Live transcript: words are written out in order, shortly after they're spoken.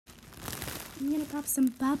I'm gonna pop some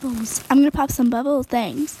bubbles. I'm gonna pop some bubble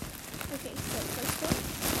things. Okay, so first one.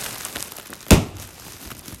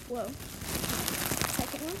 Whoa.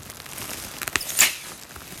 Second one.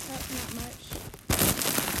 Oh, not much.